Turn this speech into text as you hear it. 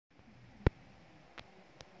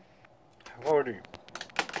Howdy.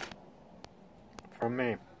 From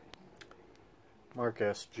me, Mark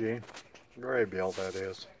SG, Graybill that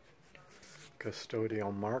is,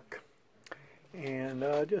 Custodial Mark, and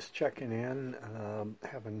just checking in,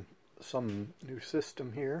 having some new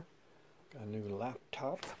system here, got a new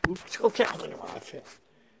laptop, oops, okay,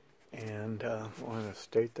 and I want to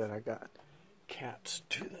state that I got cats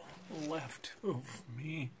to the left of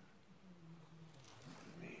me,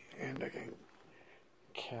 and I got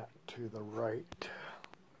cat to the right.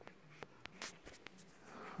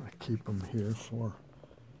 I keep them here for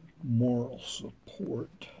moral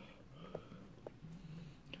support.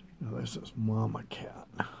 Now this is Mama Cat.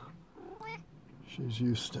 She's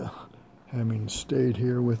used to having stayed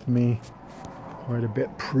here with me quite a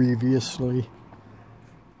bit previously,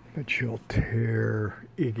 but she'll tear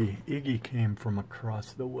Iggy. Iggy came from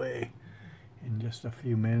across the way, and just a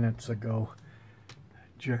few minutes ago,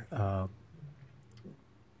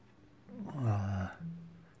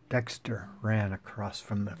 Dexter ran across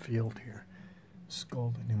from the field here,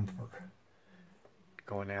 scolding him for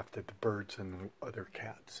going after the birds and the other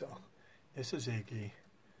cats. So this is Iggy,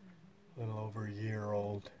 a little over a year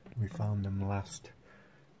old. We found him last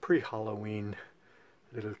pre-Halloween,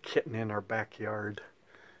 little kitten in our backyard.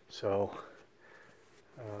 So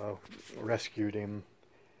rescued him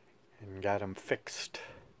and got him fixed.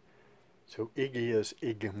 So Iggy is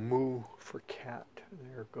Igmoo for cat.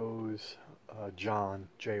 There goes John,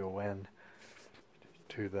 Jon,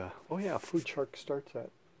 to the, oh yeah, Food Shark starts at,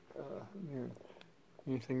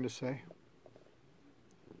 anything to say?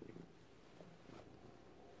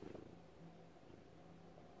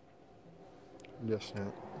 Yes,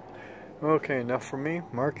 not. Okay, enough from me.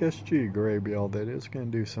 Mark SG, Graybill, that is,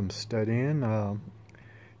 going to do some studying,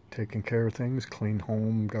 taking care of things, clean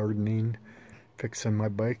home, gardening, fixing my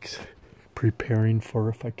bikes, preparing for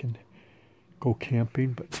if I can go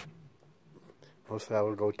camping, but most of that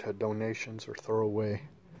will go to donations or throw away.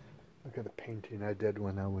 Look at the painting I did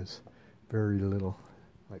when I was very little,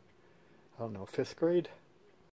 like, I don't know, 5th grade?